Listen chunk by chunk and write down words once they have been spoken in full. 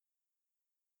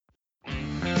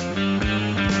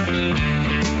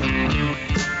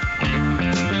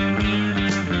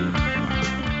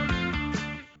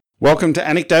Welcome to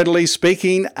Anecdotally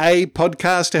Speaking, a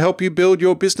podcast to help you build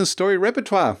your business story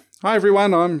repertoire. Hi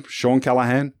everyone, I'm Sean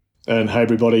Callahan. And hey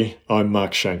everybody, I'm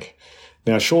Mark Shank.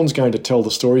 Now Sean's going to tell the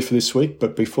story for this week,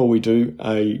 but before we do,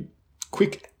 a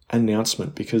quick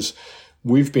announcement, because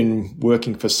we've been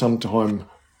working for some time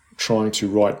trying to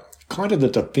write kind of the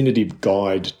definitive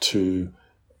guide to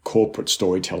corporate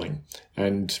storytelling.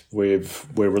 And we're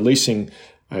releasing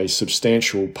a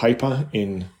substantial paper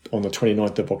on the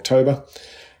 29th of October,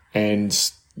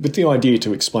 and with the idea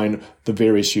to explain the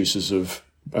various uses of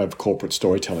corporate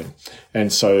storytelling.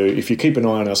 And so if you keep an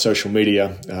eye on our social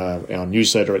media, our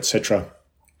newsletter, etc.,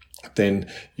 then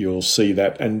you'll see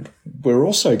that. And we're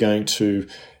also going to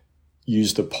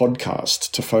use the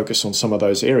podcast to focus on some of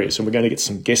those areas. And we're going to get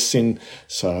some guests in,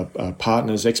 so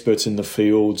partners, experts in the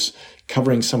fields,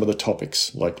 covering some of the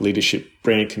topics like leadership,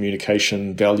 brand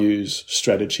communication, values,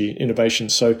 strategy, innovation.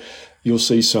 So you'll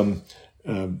see some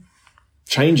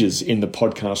changes in the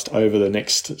podcast over the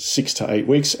next 6 to 8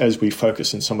 weeks as we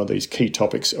focus on some of these key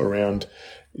topics around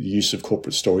the use of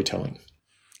corporate storytelling.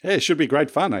 Yeah, it should be great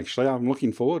fun, actually. I'm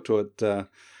looking forward to it,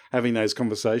 having those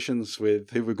conversations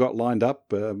with who we've got lined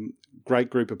up. Great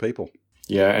group of people.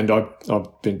 Yeah, and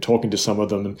I've been talking to some of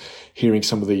them and hearing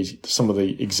some of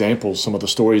the examples, some of the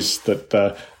stories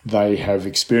that they have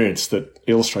experienced that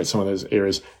illustrate some of those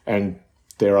areas, and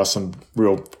there are some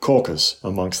real corkers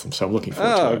amongst them. So I'm looking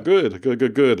forward to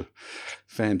that. Good.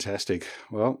 Fantastic.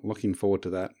 Well, looking forward to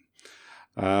that.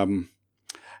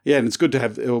 Yeah, and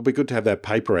it'll be good to have that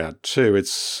paper out too.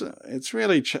 It's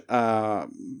really, a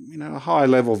high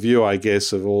level view, I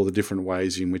guess, of all the different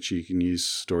ways in which you can use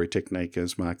story technique,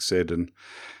 as Mark said, and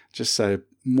just so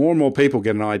more and more people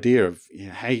get an idea of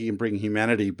how you can bring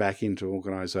humanity back into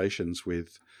organizations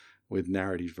with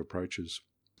narrative approaches.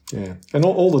 Yeah, and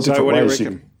all the different ways. What do you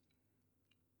reckon?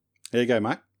 There you go,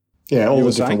 Mark. Yeah, all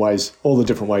the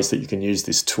different ways that you can use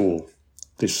this tool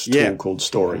called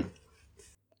story.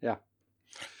 Yeah.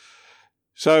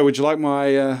 So, would you like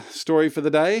my story for the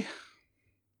day?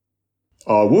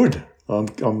 I would. I'm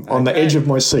on the edge of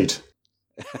my seat.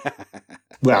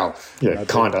 Well, yeah,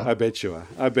 kind of. I bet you are.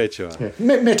 Yeah.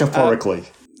 Metaphorically.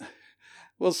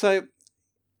 Well, so,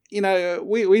 we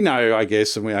know, I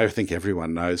guess, and I think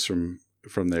everyone knows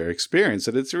from their experience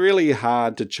that it's really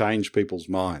hard to change people's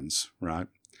minds, right?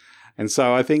 And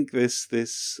so I think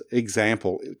this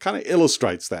example kind of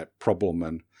illustrates that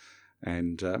problem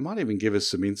and might even give us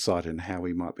some insight in how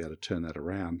we might be able to turn that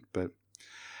around. But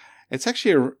it's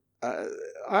actually I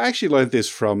actually learned this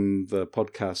from the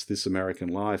podcast This American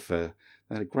Life. They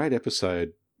had a great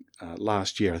episode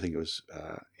last year. I think it was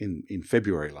in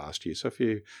February last year, so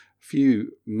a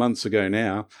few months ago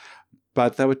now.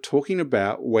 But they were talking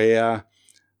about where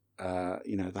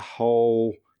the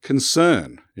whole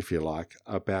concern, if you like,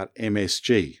 about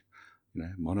MSG,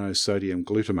 monosodium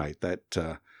glutamate,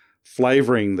 that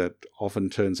flavoring that often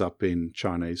turns up in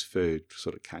Chinese food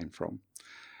sort of came from.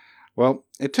 Well,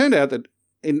 it turned out that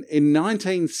in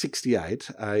 1968,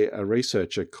 a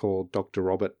researcher called Dr.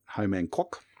 Robert Homan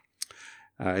Kwok,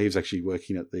 he was actually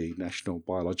working at the National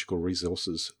Biological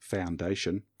Resources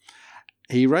Foundation,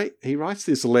 he writes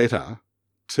this letter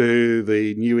to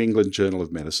the New England Journal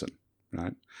of Medicine,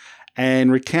 right,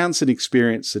 and recounts an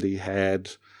experience that he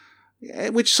had,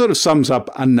 which sort of sums up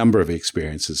a number of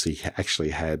experiences he actually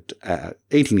had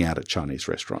eating out at Chinese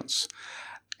restaurants.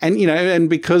 And, and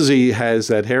because he has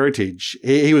that heritage,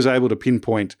 he was able to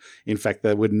pinpoint, in fact,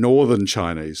 there were northern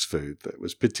Chinese food that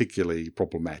was particularly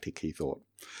problematic, he thought.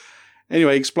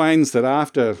 Anyway, he explains that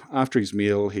after his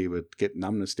meal, he would get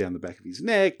numbness down the back of his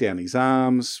neck, down his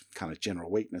arms, kind of general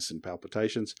weakness and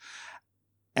palpitations.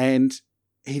 And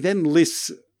he then lists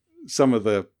some of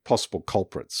the possible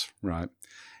culprits, right?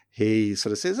 He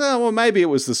sort of says, oh, well, maybe it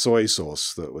was the soy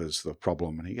sauce that was the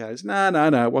problem. And he goes, no,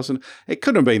 it wasn't. It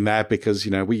couldn't have been that because,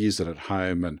 we use it at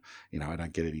home and, I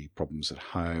don't get any problems at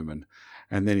home.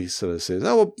 And then he sort of says,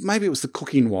 oh, well, maybe it was the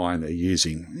cooking wine they're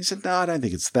using. And he said, no, I don't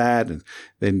think it's that. And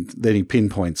then he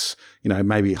pinpoints,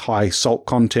 maybe high salt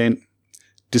content,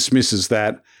 dismisses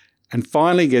that, and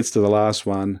finally gets to the last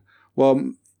one.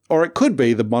 Well, or it could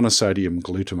be the monosodium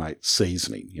glutamate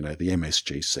seasoning, the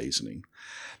MSG seasoning.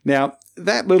 Now,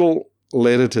 that little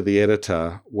letter to the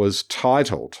editor was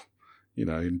titled,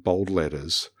 in bold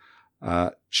letters,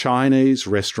 Chinese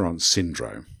Restaurant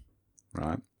Syndrome,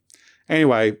 right?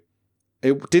 Anyway,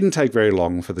 it didn't take very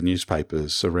long for the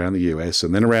newspapers around the US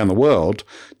and then around the world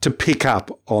to pick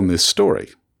up on this story,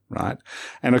 right?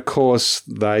 And of course,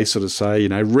 they sort of say,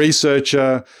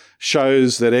 researcher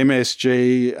shows that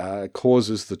MSG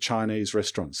causes the Chinese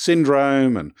restaurant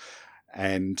syndrome,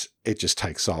 and it just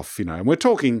takes off, And we're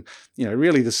talking,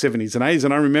 really the 70s and 80s.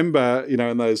 And I remember,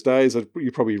 in those days,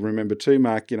 you probably remember too,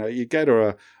 Mark, you go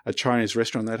to a Chinese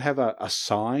restaurant, they'd have a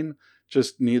sign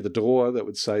just near the door that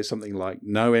would say something like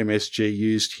 "No MSG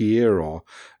used here," or,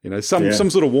 some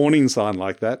sort of warning sign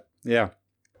like that. Yeah.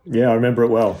 Yeah, I remember it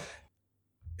well.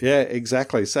 Yeah,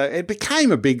 exactly. So it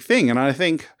became a big thing. And I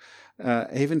think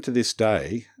even to this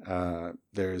day,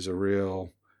 there is a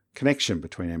real connection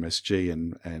between MSG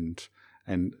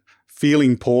and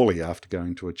feeling poorly after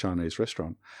going to a Chinese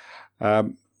restaurant.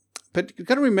 But you've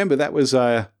got to remember that was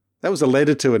a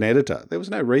letter to an editor. There was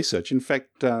no research. In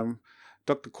fact, Dr.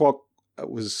 Kwok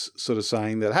was sort of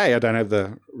saying that, hey, I don't have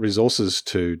the resources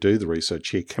to do the research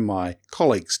here. Can my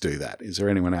colleagues do that? Is there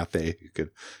anyone out there who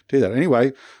could do that?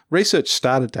 Anyway, research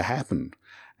started to happen.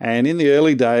 And in the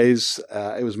early days,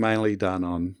 it was mainly done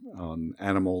on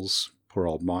animals. Poor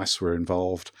old mice were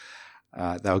involved.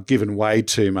 They were given way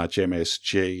too much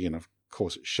MSG, and of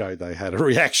course it showed they had a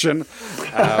reaction.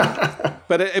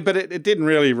 But it didn't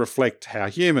really reflect how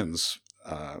humans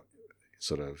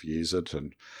sort of use it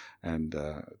and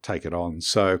take it on.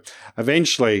 So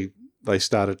eventually they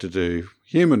started to do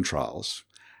human trials.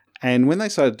 And when they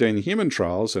started doing the human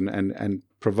trials and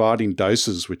providing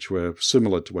doses which were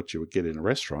similar to what you would get in a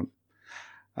restaurant,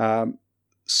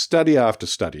 study after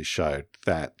study showed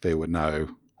that there were no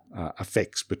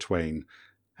effects between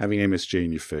having MSG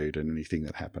in your food and anything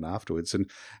that happened afterwards. And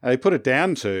they put it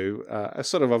down to a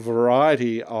sort of a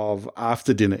variety of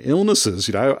after-dinner illnesses,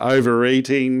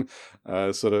 overeating,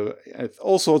 sort of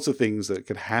all sorts of things that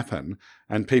could happen.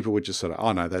 And people would just sort of,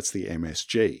 oh, no, that's the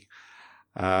MSG.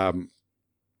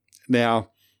 Now,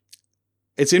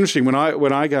 it's interesting when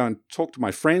I go and talk to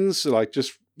my friends, like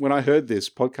just when I heard this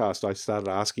podcast, I started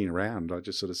asking around. I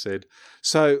just sort of said,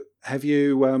 so have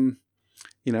you,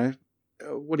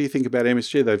 what do you think about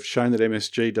MSG? They've shown that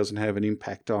MSG doesn't have an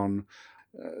impact on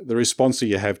the response that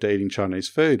you have to eating Chinese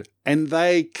food. And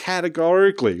they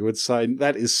categorically would say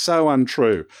that is so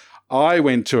untrue. I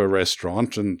went to a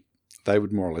restaurant and they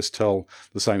would more or less tell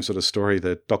the same sort of story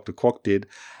that Dr. Kwok did,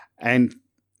 and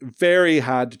very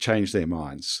hard to change their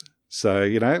minds. So,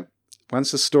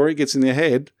 once a story gets in their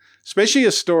head, especially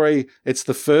a story, it's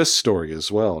the first story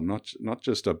as well, not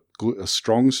just a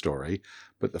strong story,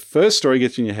 but the first story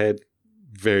gets in your head,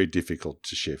 very difficult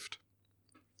to shift.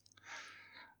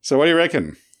 So what do you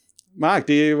reckon? Mark,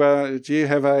 do you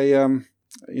have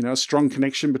a strong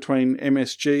connection between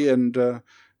MSG and the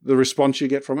response you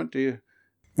get from it? Do you?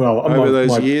 Well, over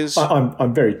those years,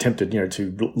 I'm very tempted,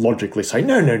 to logically say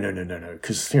no,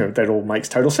 because that all makes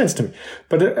total sense to me.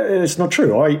 But it's not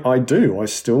true. I do. I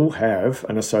still have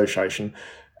an association,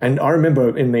 and I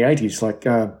remember in the 80s, like,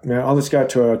 let's go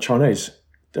to a Chinese.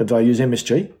 Do they use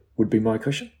MSG? Would be my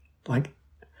question. Like,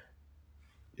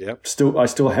 yep. I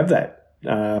still have that,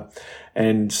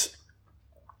 and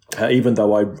even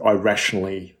though I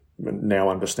rationally now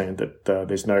understand that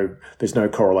there's no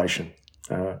correlation.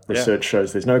 Research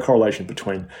shows there's no correlation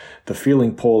between the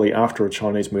feeling poorly after a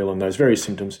Chinese meal and those very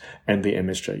symptoms and the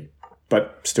MSG.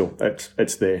 But still,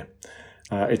 it's there.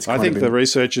 I think the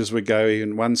researchers would go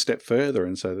even one step further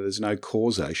and say that there's no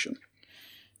causation.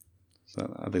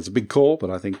 So there's a big call, but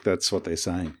I think that's what they're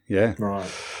saying. Yeah.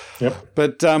 Right. Yep.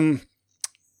 But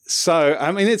so,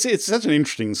 I mean, it's such an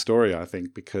interesting story, I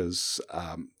think, because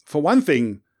for one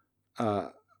thing,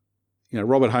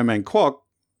 Robert Homan Kwok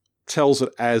tells it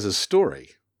as a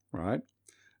story, right?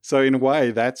 So in a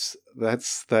way, that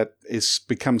is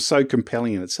become so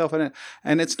compelling in itself,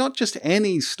 and it's not just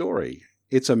any story;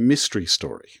 it's a mystery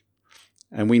story.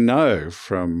 And we know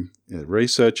from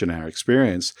research and our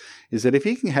experience is that if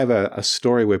you can have a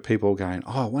story where people are going,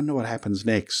 "Oh, I wonder what happens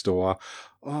next," or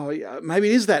 "Oh, yeah, maybe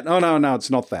it is that," no,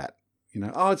 it's not that.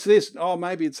 "Oh, it's this," "Oh,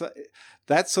 maybe it's that."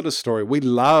 That sort of story, we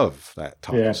love that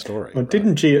type of story. Well, right?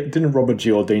 Didn't Robert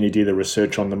Giordini do the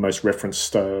research on the most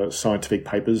referenced scientific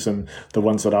papers, and the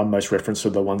ones that are most referenced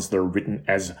are the ones that are written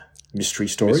as mystery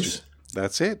stories?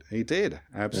 That's it. He did.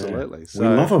 Absolutely. Yeah. So, we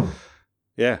love them.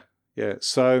 Yeah.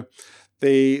 So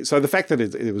the fact that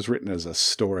it was written as a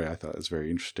story, I thought was very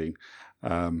interesting.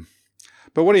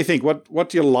 But what do you think? What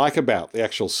do you like about the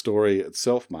actual story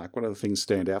itself, Mark? What other things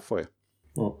stand out for you?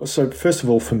 Well, so first of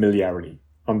all, familiarity.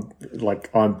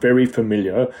 I'm very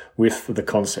familiar with the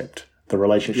concept, the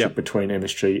relationship between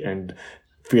MSG and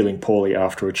feeling poorly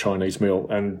after a Chinese meal,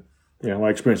 and my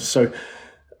experiences. So,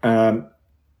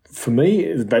 for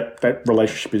me, that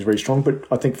relationship is very strong. But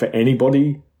I think for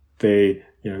anybody,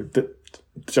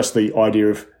 just the idea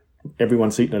of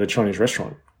everyone's eating at a Chinese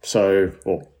restaurant. So,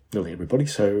 or nearly everybody.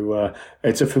 So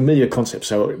it's a familiar concept.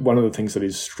 So one of the things that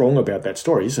is strong about that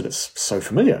story is that it's so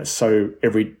familiar. So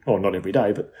not every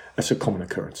day, but it's a common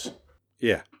occurrence.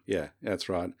 Yeah, that's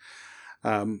right.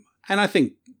 And I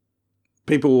think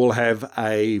people will have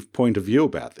a point of view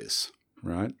about this,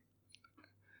 right?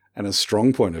 And a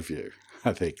strong point of view,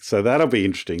 I think. So that'll be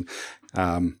interesting.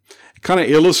 It kind of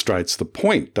illustrates the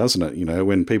point, doesn't it? You know,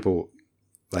 when people,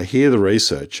 they hear the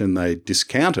research and they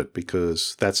discount it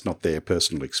because that's not their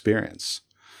personal experience,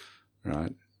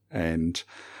 right? And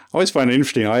I always find it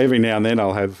interesting. Every now and then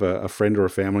I'll have a friend or a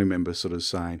family member sort of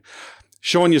saying,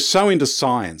 Sean, you're so into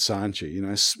science, aren't you? You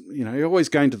know, you're always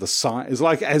going to the science. It's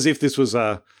like as if this was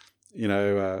a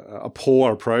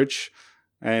poor approach.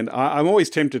 And I'm always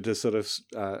tempted to sort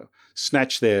of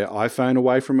snatch their iPhone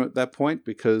away from it at that point,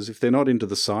 because if they're not into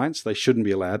the science, they shouldn't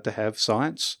be allowed to have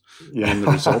science and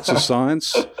the results of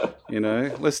science. You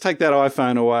know, let's take that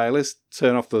iPhone away. Let's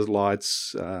turn off the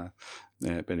lights.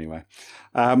 But anyway.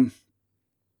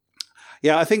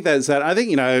 Yeah, I think that's that. I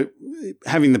think, you know,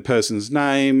 having the person's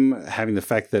name, having the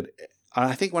fact that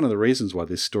I think one of the reasons why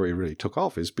this story really took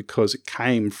off is because it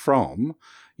came from,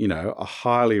 you know, a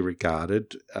highly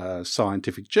regarded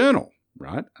scientific journal,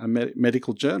 right? A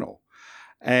medical journal.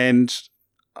 And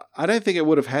I don't think it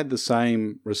would have had the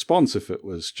same response if it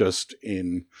was just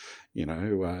in, you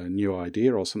know, a New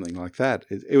Idea or something like that.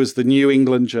 It was the New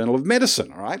England Journal of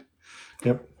Medicine, right?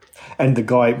 Yep. And the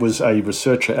guy was a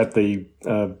researcher at the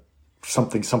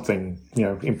something, you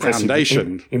know, impressive.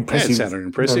 Foundation. Impressive. Yeah, it sounded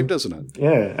impressive, doesn't it?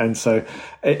 Yeah. And so,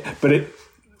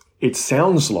 it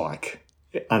sounds like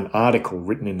an article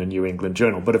written in the New England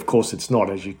Journal, but of course it's not.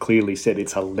 As you clearly said,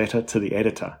 it's a letter to the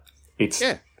editor. It's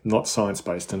not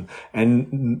science-based.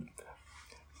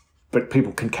 But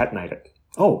people concatenate it.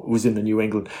 Oh, it was in the New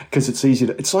England, because it's easy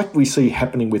to, it's like we see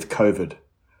happening with COVID.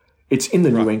 It's in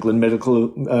the New England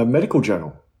Medical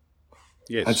Journal.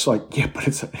 Yes. And it's like, yeah, but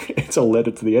it's a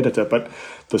letter to the editor, but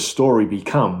the story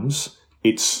becomes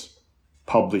it's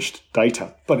published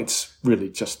data, but it's really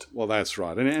just... Well, that's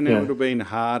right. And it would have been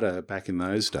harder back in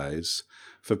those days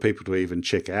for people to even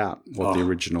check out what the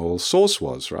original source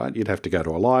was, right? You'd have to go to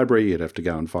a library, you'd have to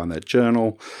go and find that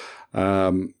journal.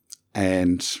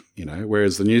 And, you know,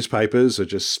 whereas the newspapers are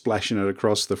just splashing it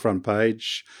across the front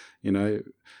page, you know,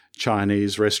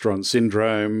 Chinese restaurant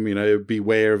syndrome, you know,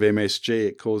 beware of MSG.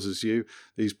 It causes you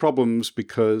these problems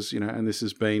because, you know, and this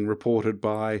has been reported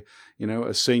by, you know,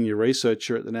 a senior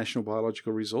researcher at the National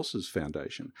Biological Resources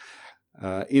Foundation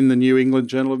in the New England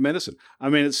Journal of Medicine. I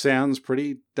mean, it sounds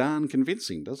pretty darn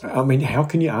convincing, doesn't it? I mean, how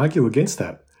can you argue against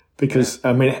that? Because,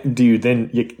 I mean, do you then,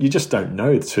 you just don't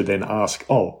know to then ask,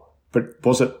 but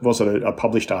was it a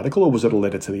published article or was it a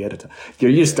letter to the editor?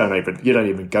 You just don't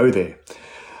even go there.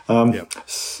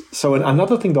 So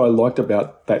another thing that I liked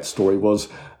about that story was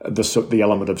the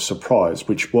element of surprise,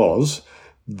 which was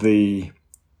there's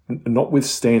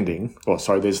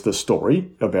the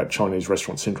story about Chinese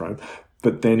restaurant syndrome,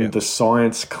 but then the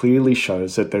science clearly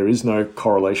shows that there is no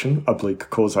correlation, oblique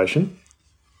causation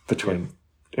between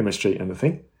MSG and the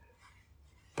thing.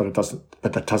 But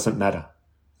that doesn't matter.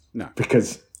 No.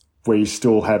 Because we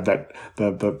still have that,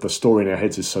 the story in our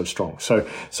heads is so strong. So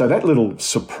that little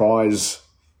surprise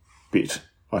bit,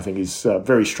 I think, is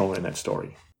very strong in that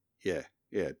story. Yeah,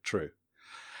 true.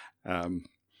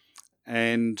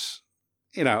 And,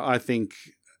 you know, I think,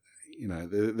 you know,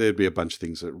 there'd be a bunch of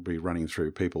things that would be running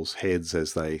through people's heads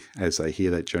as they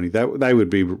hear that journey. They would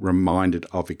be reminded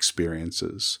of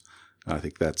experiences. I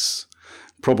think that's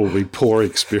probably poor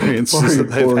experiences that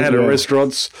they've had at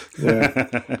restaurants.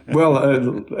 Yeah. Well,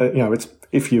 you know, it's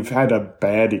if you've had a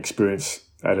bad experience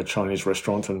at a Chinese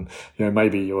restaurant and, you know,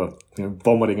 maybe you're, you know,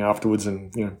 vomiting afterwards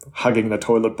and, you know, hugging the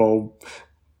toilet bowl,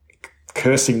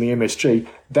 cursing the MSG,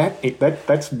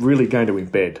 that's really going to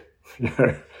embed, you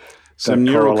know. Some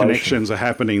neural connections are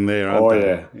happening there, aren't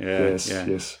they?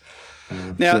 Yes.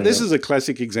 Now, this is a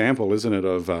classic example, isn't it,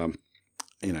 of,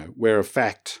 you know, where a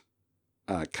fact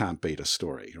can't beat a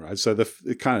story, right? So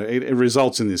it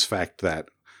results in this fact that,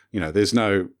 you know, there's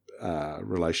no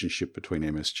relationship between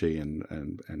MSG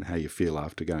and how you feel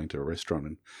after going to a restaurant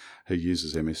and who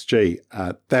uses MSG.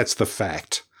 That's the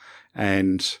fact.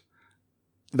 And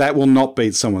that will not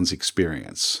beat someone's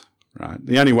experience, right?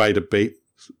 The only way to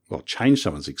change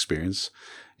someone's experience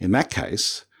in that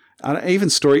case,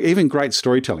 even great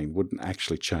storytelling wouldn't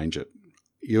actually change it.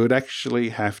 You would actually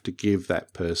have to give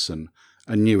that person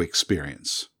a new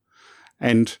experience.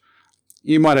 And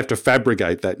you might have to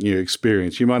fabricate that new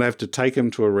experience. You might have to take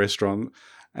them to a restaurant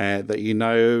that you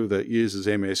know that uses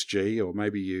MSG, or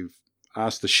maybe you've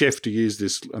asked the chef to use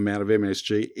this amount of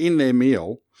MSG in their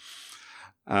meal.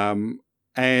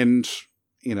 And,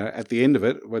 at the end of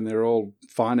it, when they're all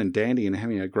fine and dandy and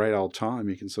having a great old time,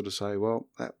 you can sort of say, well,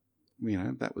 that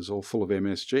was all full of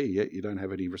MSG, yet you don't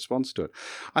have any response to it.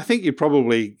 I think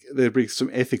there'd be some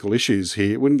ethical issues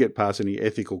here. It wouldn't get past any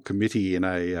ethical committee in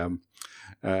a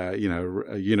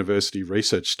university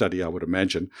research study, I would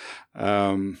imagine.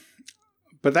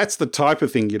 But that's the type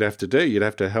of thing you'd have to do. You'd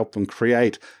have to help them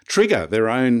trigger their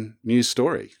own news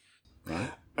story,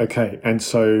 right? Okay, and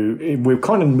so we've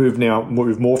kind of moved now,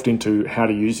 we've morphed into how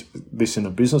to use this in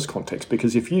a business context,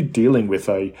 because if you're dealing with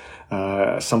a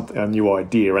new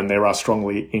idea and there are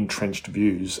strongly entrenched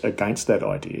views against that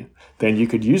idea, then you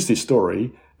could use this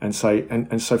story and say,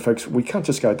 and so folks, we can't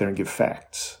just go out there and give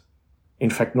facts. In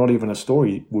fact, not even a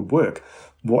story would work.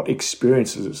 What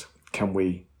experiences can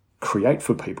we create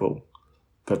for people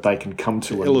that they can come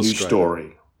to a new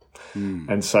story?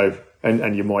 And so,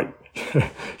 and you might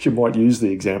you might use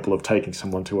the example of taking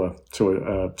someone to a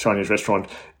Chinese restaurant,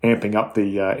 amping up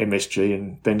the MSG,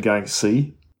 and then going,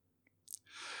 see.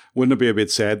 Wouldn't it be a bit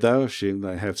sad though if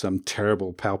they have some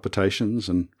terrible palpitations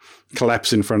and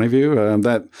collapse in front of you?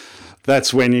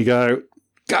 That's when you go,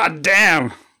 God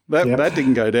damn. That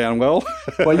didn't go down well.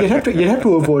 Well, you have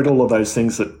to avoid all of those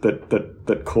things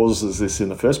that causes this in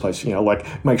the first place.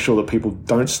 Like make sure that people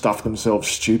don't stuff themselves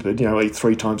stupid. Eat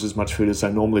 3 times as much food as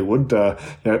they normally would.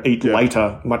 Eat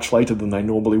much later than they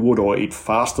normally would, or eat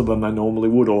faster than they normally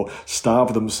would, or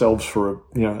starve themselves for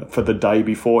the day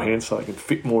beforehand so they can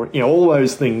fit more. All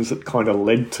those things that kind of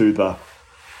led to the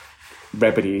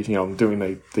rapid eating. I'm doing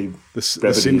the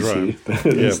syndrome.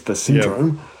 The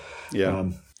syndrome.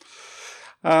 Yeah.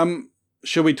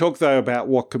 Shall we talk though about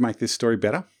what could make this story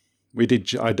better? We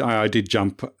did. I did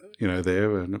jump,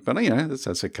 there, but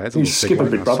that's okay. You skip a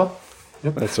bit, brother.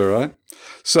 Yep. That's all right.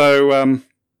 So,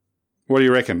 what do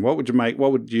you reckon? What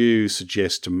would you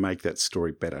suggest to make that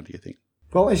story better? Do you think?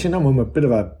 Well, as you know, I'm a bit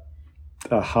of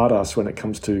a hard ass when it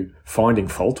comes to finding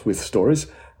fault with stories.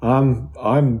 My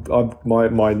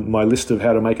list of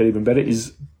how to make it even better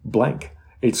is blank.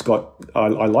 It's got. I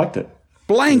liked it.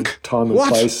 Blank. Time and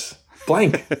place.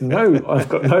 Blank. No, I've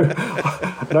got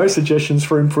no suggestions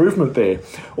for improvement there.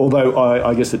 Although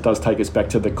I guess it does take us back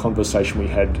to the conversation we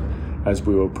had as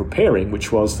we were preparing,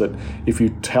 which was that if you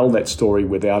tell that story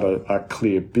without a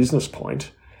clear business point,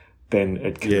 then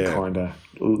it can kind of,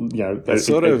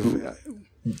 it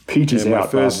peaches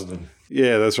out rather than...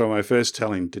 Yeah, that's right. My first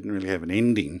telling didn't really have an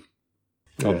ending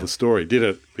of the story, did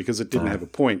it? Because it didn't have a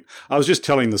point. I was just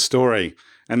telling the story,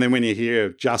 and then when you hear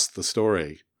just the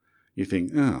story, you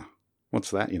think, oh,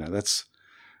 what's that?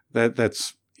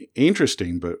 That's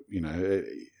interesting, but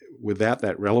without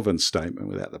that relevance statement,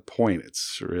 without the point,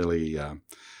 it's really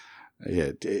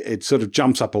it sort of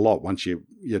jumps up a lot once you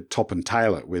top and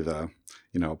tail it with a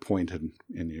point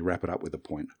and you wrap it up with a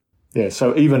point. Yeah,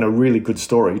 so even a really good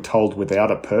story told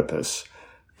without a purpose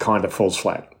kind of falls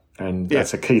flat. And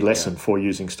that's a key lesson for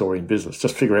using story in business.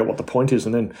 Just figure out what the point is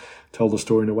and then tell the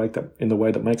story in the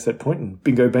way that makes that point, and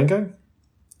bingo bango.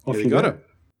 Off you got it.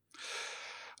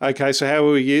 Okay, so how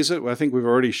will we use it? Well, I think we've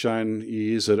already shown you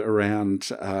use it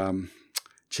around,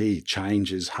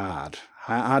 change is hard.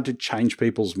 Hard to change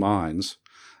people's minds.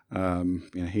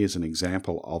 Here's an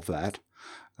example of that.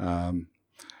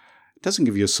 It doesn't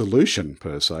give you a solution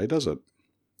per se, does it?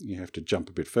 You have to jump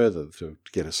a bit further to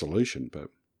get a solution. But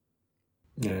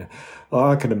yeah, well,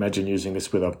 I can imagine using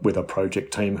this with a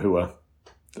project team who are,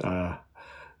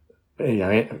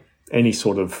 any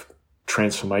sort of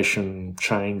transformation,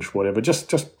 change, whatever.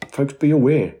 Just folks, be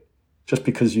aware. Just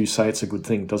because you say it's a good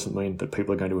thing doesn't mean that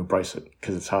people are going to embrace it,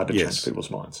 because it's hard to change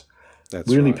people's minds. That's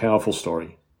really right. Powerful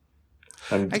story.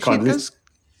 And actually,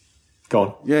 go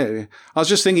on. Yeah, I was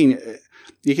just thinking,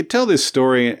 you could tell this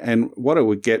story, and what it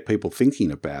would get people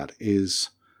thinking about is,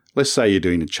 let's say you're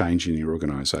doing a change in your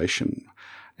organisation.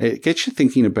 It gets you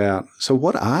thinking about, so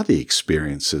what are the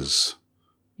experiences,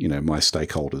 my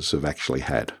stakeholders have actually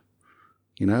had?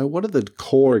 What are the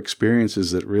core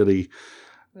experiences that really,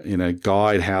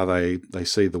 guide how they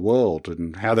see the world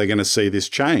and how they're going to see this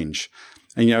change?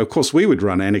 And, of course, we would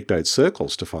run anecdote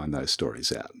circles to find those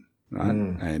stories out, right?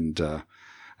 And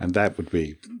that would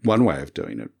be one way of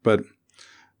doing it. But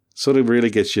sort of really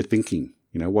gets you thinking,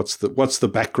 what's the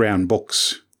background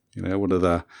books? What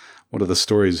are the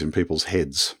stories in people's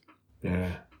heads?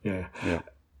 Yeah.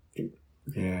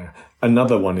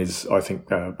 Another one is, I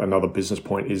think, another business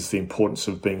point is the importance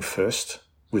of being first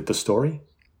with the story.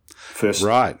 First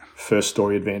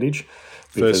story advantage.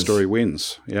 First story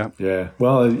wins. Yeah. Yeah.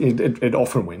 Well, it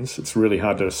often wins. It's really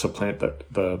hard to supplant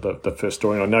the first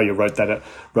story. And I know you wrote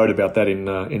about that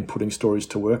in Putting Stories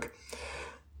to Work.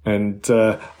 And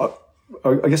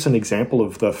I guess an example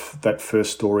of that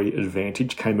first story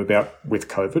advantage came about with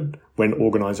COVID, when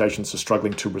organisations are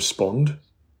struggling to respond,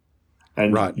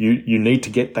 and you need to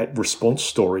get that response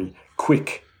story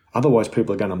quick. Otherwise,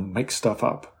 people are going to make stuff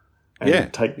up. And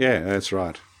that's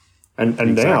right. And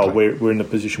exactly. Now we're in a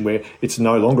position where it's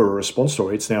no longer a response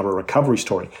story; it's now a recovery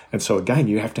story. And so again,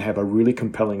 you have to have a really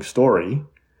compelling story.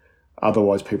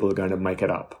 Otherwise, people are going to make it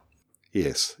up.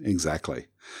 Yes, exactly.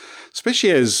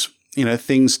 Especially as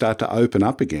things start to open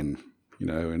up again.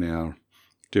 In our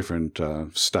different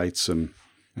states and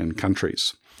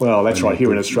countries. Well, that's right.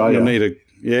 Here in Australia,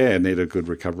 you need a good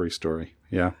recovery story.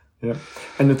 Yeah. Yeah.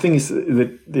 And the thing is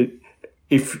that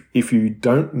if you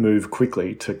don't move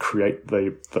quickly to create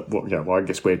I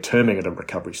guess we're terming it a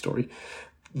recovery story,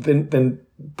 then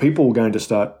people are going to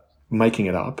start making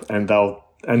it up, and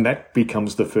that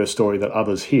becomes the first story that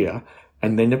others hear,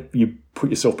 and then you put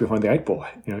yourself behind the eight ball,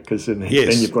 because then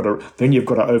you've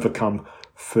got to overcome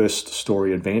first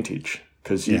story advantage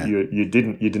because you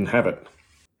didn't have it.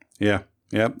 Yeah,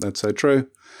 that's so true.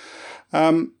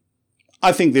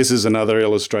 I think this is another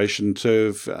illustration too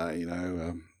of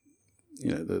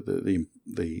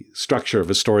the structure of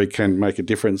a story can make a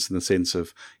difference in the sense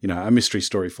of a mystery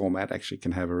story format actually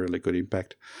can have a really good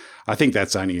impact. I think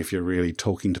that's only if you're really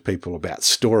talking to people about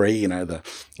story, the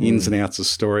ins and outs of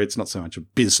story. It's not so much a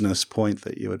business point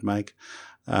that you would make.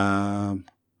 But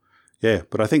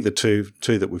I think the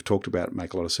two that we've talked about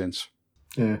make a lot of sense.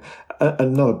 Yeah.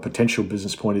 Another potential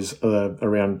business point is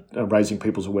around raising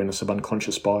people's awareness of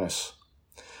unconscious bias.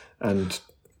 And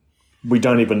we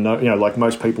don't even know, like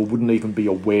most people wouldn't even be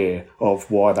aware of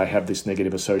why they have this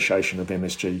negative association of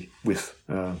MSG with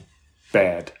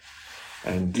bad.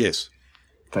 And yes,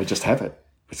 they just have it.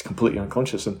 It's completely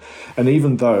unconscious. And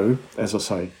even though, as I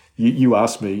say, you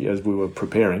asked me as we were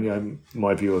preparing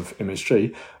my view of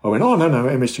MSG, I went, oh, no,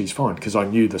 MSG is fine because I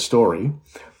knew the story.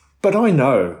 But I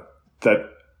know that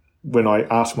when I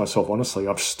ask myself honestly,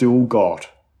 I've still got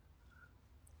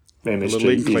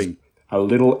MSG. A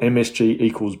little MSG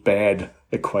equals bad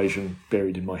equation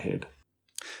buried in my head.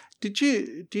 Do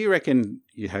you reckon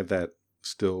you have that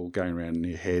still going around in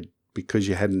your head because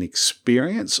you had an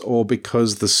experience, or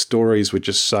because the stories were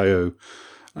just so,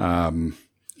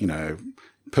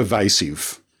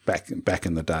 pervasive back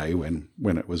in the day when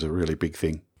it was a really big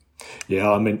thing? Yeah,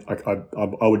 I mean,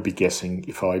 I would be guessing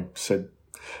if I said,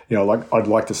 I'd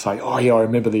like to say, oh yeah, I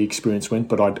remember the experience went,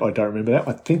 but I don't remember that.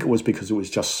 I think it was because it was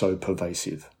just so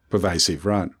pervasive. Pervasive,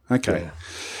 right? Okay,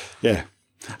 yeah.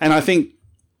 And I think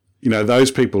those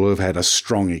people who have had a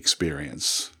strong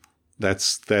experience, they're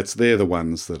the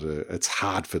ones that it's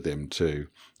hard for them to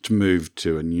move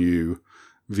to a new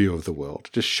view of the world.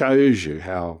 It just shows you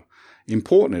how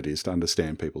important it is to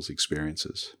understand people's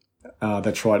experiences.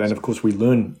 That's right, and of course we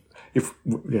learn.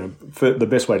 The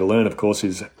best way to learn, of course,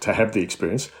 is to have the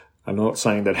experience. I'm not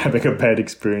saying that having a bad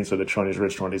experience at a Chinese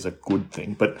restaurant is a good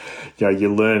thing, but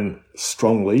you learn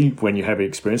strongly when you have an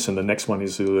experience, and the next one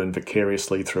is to learn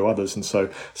vicariously through others. And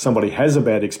so somebody has a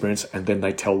bad experience, and then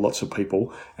they tell lots of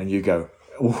people, and you go,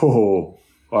 "Oh,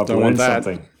 I've learned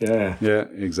something." Yeah,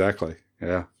 exactly.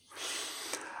 Yeah.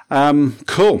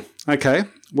 Cool. Okay.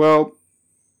 Well,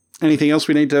 anything else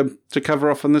we need to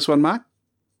cover off on this one, Mark?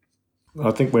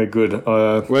 I think we're good.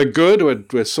 We're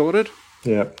good. We're sorted.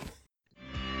 Yeah.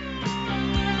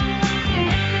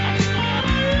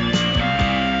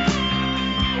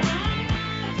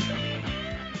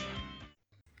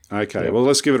 Okay, well,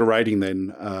 let's give it a rating then.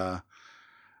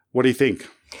 What do you think?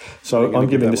 So I'm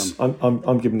giving this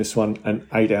one an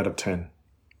 8 out of 10.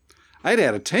 8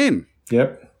 out of 10?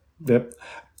 Yep.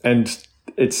 And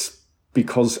it's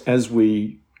because as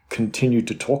we continued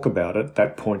to talk about it,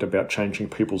 that point about changing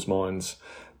people's minds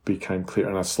became clear,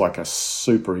 and it's like a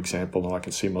super example, and I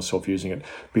can see myself using it.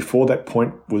 Before that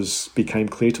point became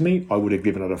clear to me, I would have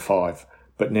given it a 5.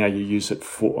 But now you use it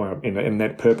in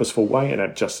that purposeful way, and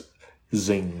it just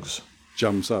zings.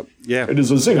 Jumps up. Yeah. It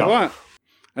is a zinger. Right.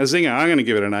 A zinger. I'm going to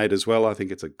give it an 8 as well. I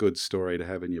think it's a good story to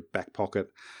have in your back pocket,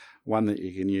 one that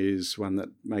you can use, one that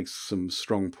makes some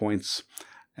strong points.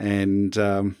 And,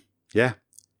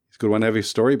 it's a good one to have your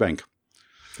story bank.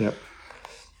 Yep.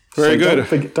 Very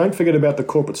good. Don't forget about the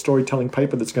corporate storytelling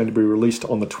paper that's going to be released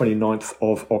on the 29th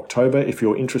of October. If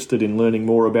you're interested in learning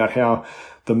more about how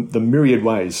the myriad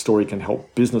ways story can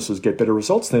help businesses get better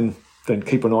results, then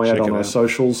keep an eye out on our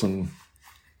socials. And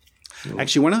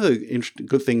actually, one of the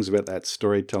good things about that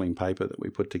storytelling paper that we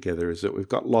put together is that we've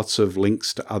got lots of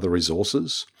links to other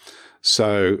resources.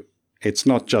 So it's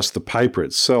not just the paper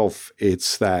itself;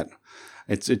 it's that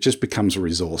it just becomes a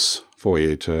resource for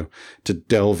you to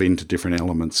delve into different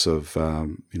elements of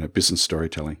business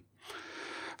storytelling.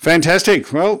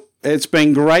 Fantastic. Well, It's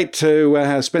been great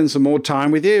to spend some more time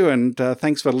with you, and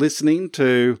thanks for listening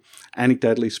to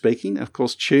Anecdotally Speaking. Of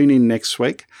course, tune in next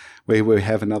week where we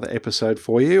have another episode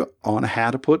for you on how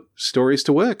to put stories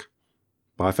to work.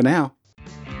 Bye for now.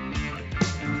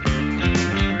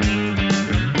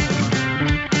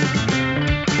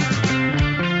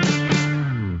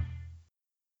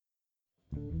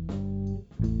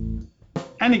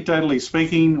 Anecdotally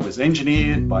Speaking was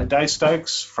engineered by Dave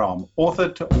Stokes from Author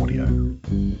to Audio.